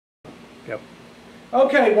Yep.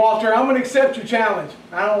 Okay, Walter, I'm going to accept your challenge.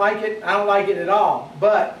 I don't like it. I don't like it at all.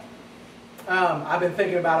 But I've been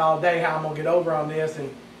thinking about all day how I'm going to get over on this.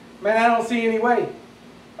 And, man, I don't see any way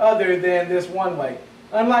other than this one way.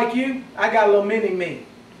 Unlike you, I got a little mini-me.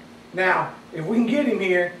 Now, if we can get him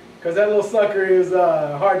here, because that little sucker is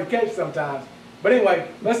hard to catch sometimes. But anyway,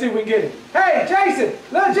 let's see if we can get him. Hey, Jason!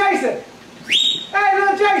 Lil Jason! Hey,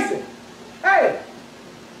 Lil Jason! Hey!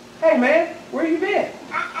 Hey, man, where you been?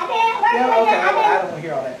 I've been Yeah, okay, I don't want to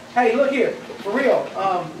hear all that. Hey, look here, for real,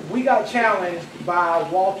 we got challenged by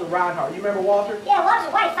Walter Reinhardt. You remember Walter? Yeah,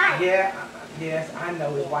 Walter's wife's fine. Yeah, yes, I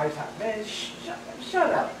know his wife's hot. Man,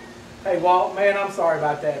 shut up. Hey, Walt, man, I'm sorry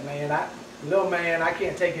about that, man. Little man, I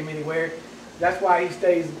can't take him anywhere. That's why he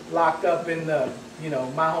stays locked up in the,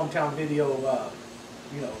 my hometown video,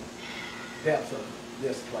 depths of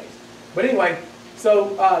this place. But anyway,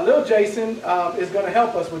 so Lil Jason is going to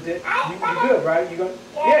help us with it. You good, right? You going?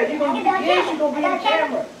 Yeah, you're going to be in the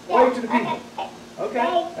camera. Wave to the people.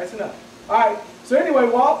 Okay, that's enough. All right. So anyway,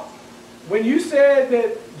 Walt, when you said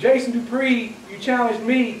that Jason Dupree, you challenged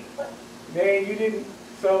me, man, you didn't.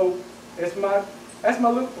 So that's my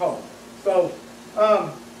loophole. So,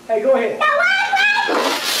 hey, go ahead. No, what?